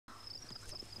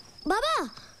বাবা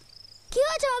কি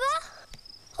হয়েছে বাবা?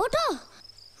 ওঠো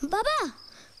বাবা।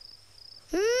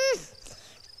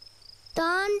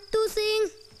 Turn to Singh.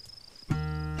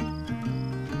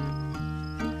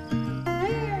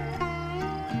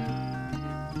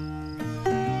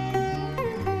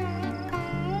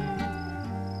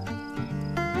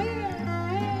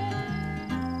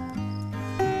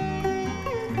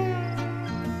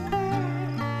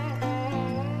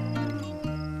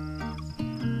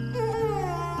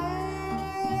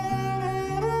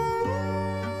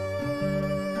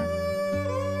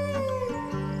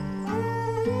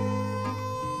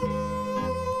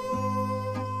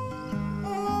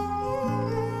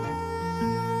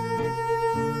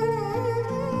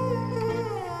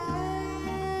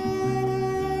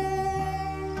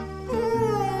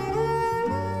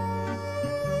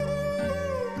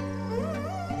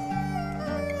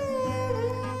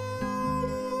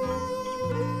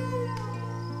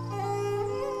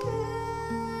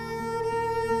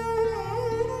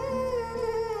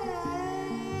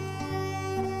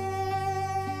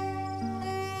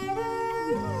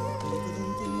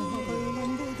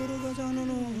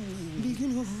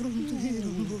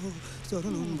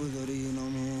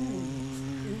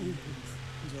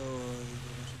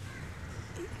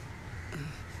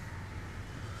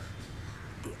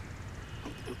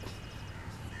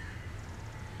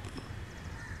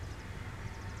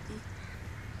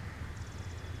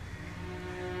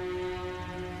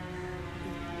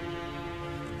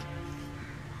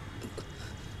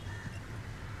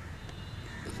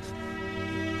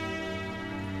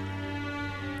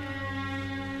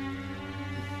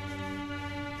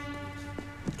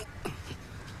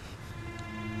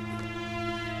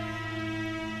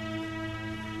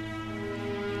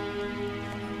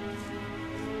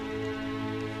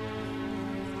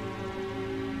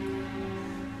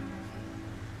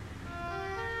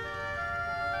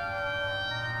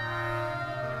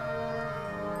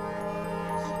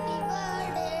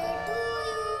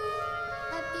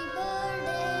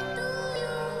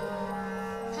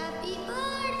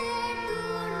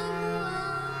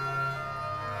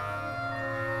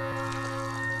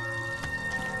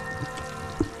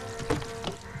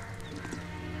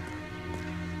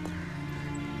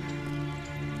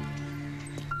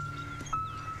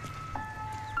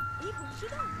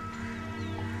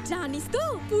 জানিস তো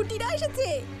পুটিরা এসেছে,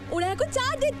 ওরা এখন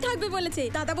 4 দিন থাকবে বলেছে।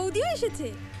 দাদা বৌদিও এসেছে।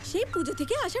 সেই পুজো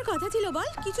থেকে আসার কথা ছিল বল,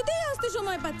 কিছুতেই আসতে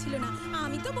সময় পাচ্ছিল না।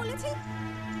 আমি তো বলেছি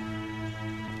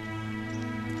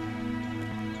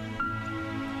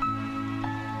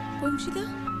বংশীদা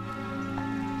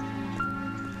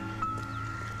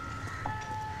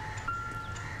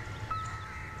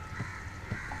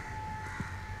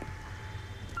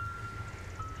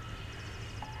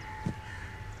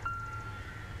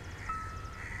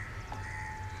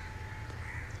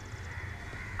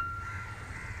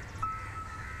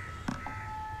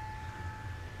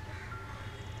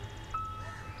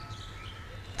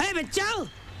बच्चाओ।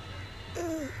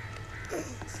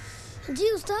 जी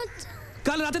उस्ताद।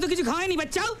 कल रात तो कुछ खाए नहीं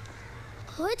बच्चाओ।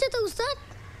 হয়েছে তো উস্তাদ।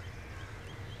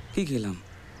 কি খেলাম?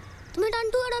 তুমি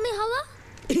টান্টু আর আমি হাওয়া।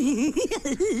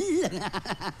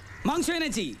 মাংস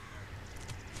এনেছি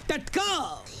টাটকা।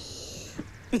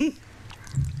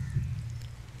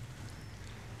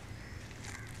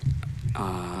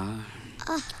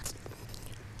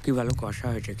 কি ভালো কষা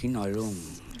হয়েছে, কি নরম,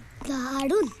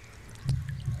 দারুণ।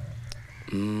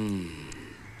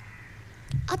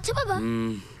 আচ্ছা বাবা,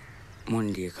 মন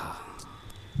দিয়ে খা।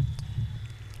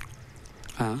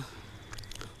 হ্যাঁ,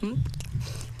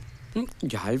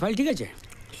 ঝাল ফাল ঠিক আছে?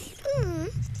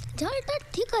 ঝালটা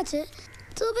ঠিক আছে,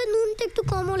 তবে নুনটা একটু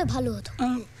কম হলে ভালো হতো।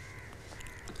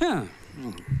 হ্যাঁ,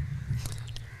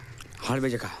 হাড়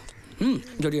বেজে খা।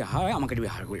 যদি হয় আমাকে দিবি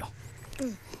হাড়গুলো।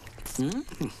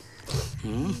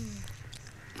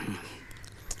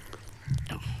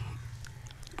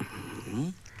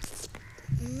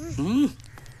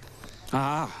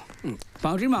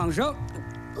 পাউরুটির মাংস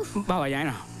পাওয়া যায়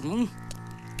না।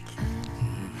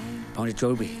 পাউরুটি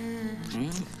চর্বি,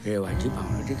 রেওয়াজি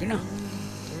পাউরুটি কিনা।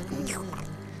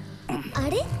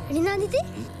 আরে রিনা দিদি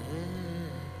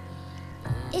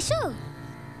এসো।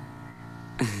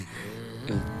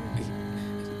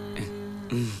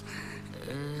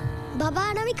 বাবা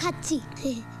আর আমি খাচ্ছি।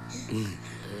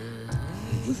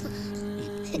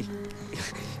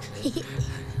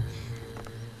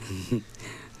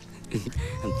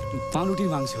 পাউরুটির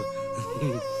মাংস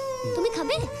তুমি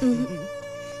খাবে?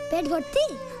 পেট ভর্তি?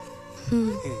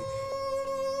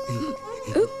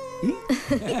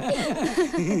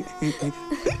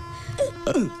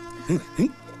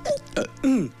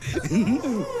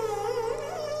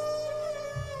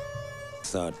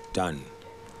 Are done.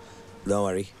 Don't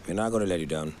worry, we're not going to let you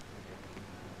down.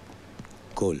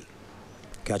 Cool.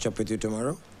 Catch up with you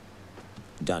tomorrow.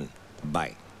 Done.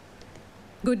 Bye.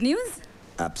 Good news?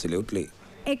 Absolutely.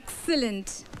 Excellent.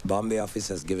 Bombay office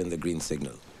has given the green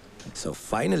signal. So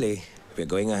finally,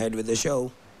 we're going ahead with the show.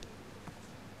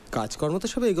 কাজকর্ম তো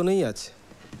সব এগোনোই আছে,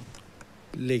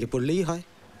 লেগে পড়লেই হয়।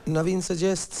 Naveen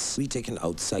suggests we take an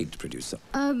outside producer.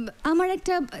 আমার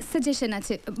একটা suggestion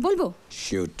আছে, বলবো?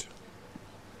 Shoot.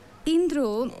 ইন্দ্র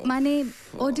মানে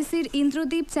ওডিসির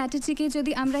ইন্দ্রদীপ চ্যাটার্জিকে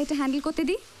যদি আমরা এটা হ্যান্ডেল করতে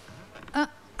দিই।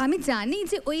 আমি জানি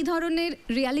যে ওই ধরনের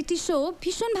রিয়ালিটি শো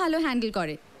ভীষণ ভালো হ্যান্ডেল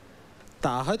করে।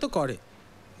 তা হয়তো করে,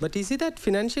 but is he that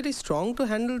financially strong to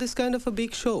handle this kind of a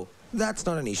big show? That's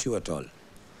not an issue at all.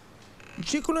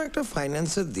 যে কোনো একটা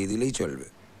ফাইন্যান্সার দিয়ে দিলেই চলবে।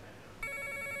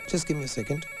 Just give me a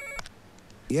second.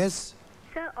 Yes?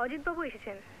 Sir Ajit বাবু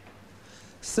এসেছেন।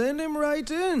 Send him right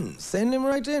in. Send him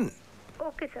right in.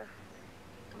 Okay sir.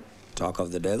 Talk of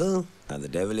the devil, and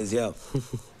the devil is here.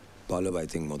 Paulo, I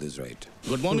think Modi is right.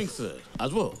 Good morning, sir.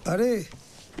 Asbo. Arey,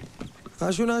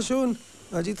 ashun ashun,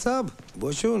 Ajit Saab,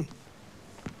 boshun.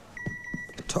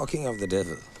 Talking of the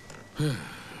devil.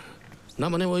 না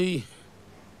মানে ওই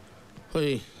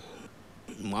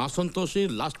মা সন্তোষের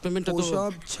last পেমেন্টটা তো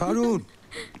ওসব ছাড়ুন,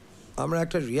 আমরা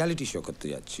একটা রিয়ালিটি শো করতে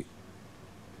যাচ্ছি,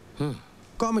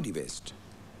 কমেডি বেসড।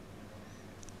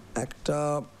 একটা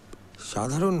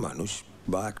সাধারণ মানুষ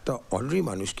বা একটা অর্ডারি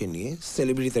মানুষকে নিয়ে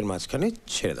সেলিব্রিটিদের মাঝখানে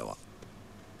ছেড়ে দেওয়া।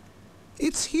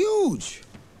 It's huge.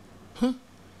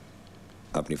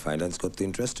 আপনি ফাইন্যান্স করতে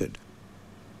ইন্টারেস্টেড?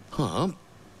 हाँ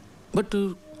बट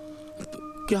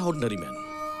क्या ऑर्डिनरी मैन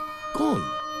कौन?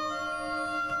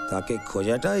 তাকে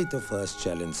খোঁজাটাই তো first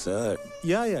challenge sir.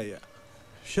 Yeah.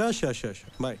 Sure.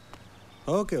 Bye.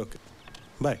 Okay.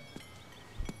 Bye.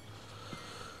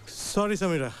 Sorry,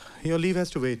 Samira. Your leave has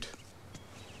to wait.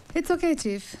 It's okay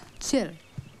chief, চিল।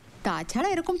 তাছাড়া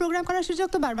এরকম প্রোগ্রাম করার সুযোগ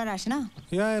তো বারবার আসে না।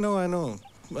 Yeah, I know.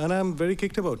 And I'm very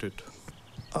kicked about it.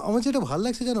 আমার যেটা ভালো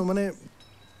লাগছে জানো, মানে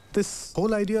this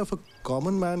whole idea of a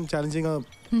common man challenging a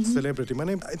celebrity,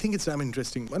 মানে I think it's damn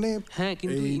interesting. মানে হ্যাঁ,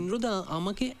 কিন্তু ইন্দ্রদা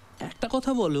আমাকে একটা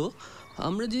কথা বলো,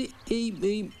 আমরা যে এই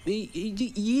এই এই এই যে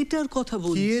ইয়েটার কথা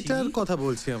বলছি, থিয়েটার কথা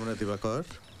বলছি আমরা দিবাকর।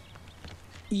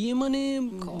 ইয়ে মানে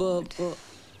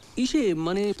ইসে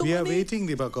মানে We are waiting,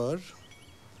 দিবাকর।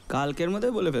 কালকের মধ্যে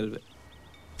বলে ফেলবে।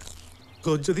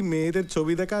 তোর যদি মেয়েদের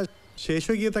ছবি দেখা শেষ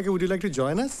হয়ে গিয়ে তাকে would you like to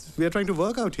join us? We are trying to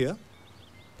work out here.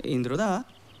 ইন্দ্রদা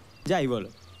যাই বলো,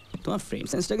 তোমার ফ্রেন্ড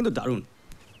সেন্সটা কিন্তু দারুণ।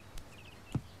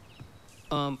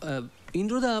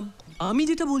 ইন্দ্রদা আমি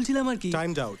যেটা বলছিলাম আর কি।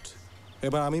 Timed out.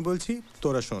 এবার আমি বলছি,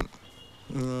 তোরা শোন।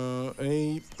 এই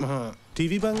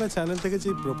টিভি বাংলা চ্যানেল থেকে যে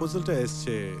প্রপোজালটা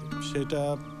এসছে সেটা।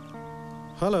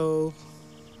 Hello.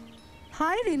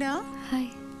 High Rina. High.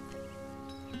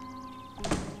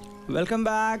 Welcome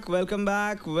back.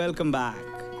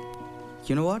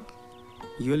 You know what?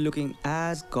 You're looking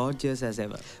as gorgeous as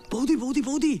ever.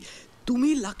 বৌদি তুমি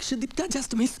লাক্ষাদ্বীপটা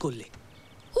জাস্ট মিস করলে।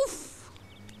 উফ,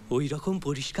 ওই রকম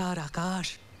পরিষ্কার আকাশ,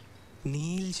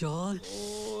 নীল জল,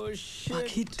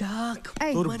 পাখির ডাক।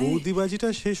 তোর বৌদিবাজিটা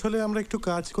শেষ হলে আমরা একটু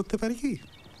কাজ করতে পারি কি?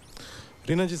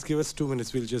 রিনা, just give us 2 minutes,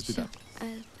 we'll just be done.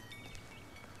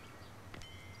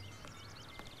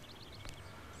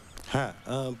 হ্যাঁ,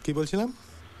 কি বলছিলাম?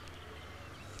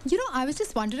 You know, I was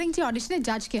just wandering যে অডিশনের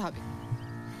জাজ কে হবে।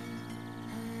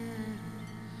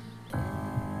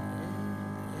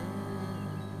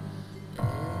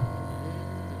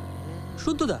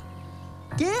 শুদ্ধদা।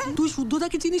 কে? তুই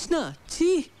শুদ্ধদাকে চিনিস না? ছি,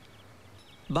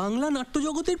 বাংলা নাট্য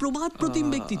জগতের প্রবাদ প্রতিম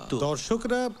ব্যক্তিত্ব।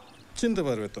 দর্শকরা চিনতে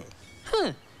পারবে তো?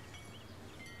 হ্যাঁ,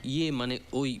 ইয়ে মানে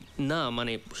ওই না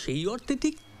মানে সেই অর্থে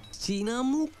ঠিক চীনা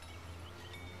মুখ।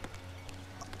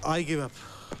 I give up.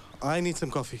 I need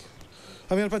some coffee.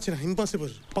 আমি আর পাচ্ছি না,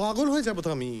 ইম্পসিবল। পাগল হয়ে যাবো তো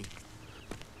আমি।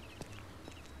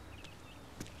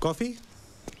 কফি?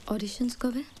 অডিশনস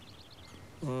কবে?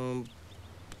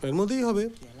 এর মধ্যেই হবে।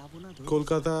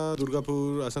 Kolkata, Durgapur,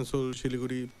 Asansol,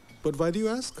 Siliguri. But why do you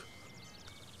ask?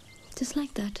 Just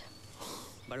like that.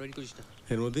 বারবারই করিস না।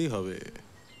 এর মধ্যেই হবে।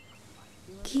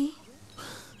 কি?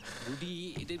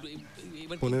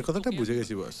 মনের কথাটা বুঝে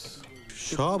গেছি বস।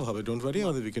 সব হবে, ডোন্ট ওয়ারি।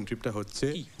 আমাদের উইকেন্ড ট্রিপটা হচ্ছে,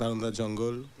 নারন্দার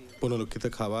জঙ্গল, বনলক্ষিতে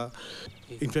খাওয়া।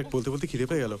 ইনফ্যাক্ট বলতে বলতে খিদে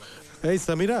পেয়ে গেল। এই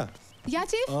সামিরা, ইয়া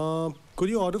chief, could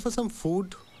you order for some food,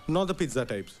 not the pizza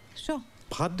types? Sure.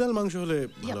 ভাত ডাল মাংস হলে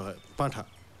ভালো হয়, পাঁঠা,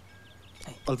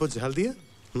 অল্প ঝাল দিয়ে,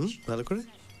 ভালো করে।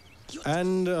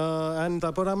 অ্যান্ড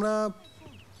তারপর আমরা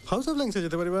হাউস অফ ল্যাংচা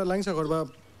যেতে পারি, বা ল্যাংচা ঘর, বা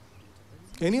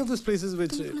any of this places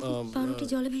which. পাউরুটি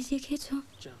জলে ভিজিয়ে খেয়েছো?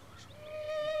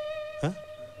 হ্যাঁ,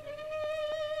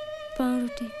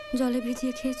 পাউরুটি জলে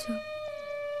ভিজিয়ে খেয়েছো?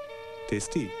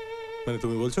 টেস্টি মানে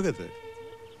তুমি বলছো খেতে?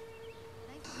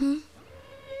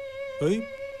 ওই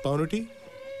পাউরুটি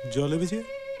জলে ভিজিয়ে।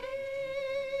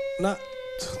 না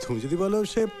তুমি যদি বলো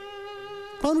সে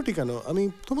পাউরুটি কেন, আমি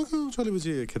তোমাকেও জলে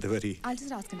ভিজিয়ে খেতে পারি। I'll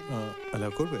just ask him.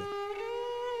 Allow করবে?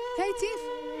 হেই চিফ,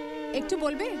 একটু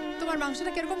বলবে তোমার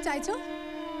মাংসটা কিরকম চাইছো?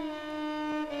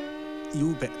 You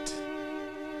bet.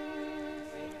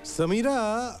 সমীরা,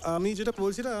 আমি যেটা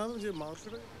বলছিলাম যে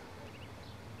মাংসটা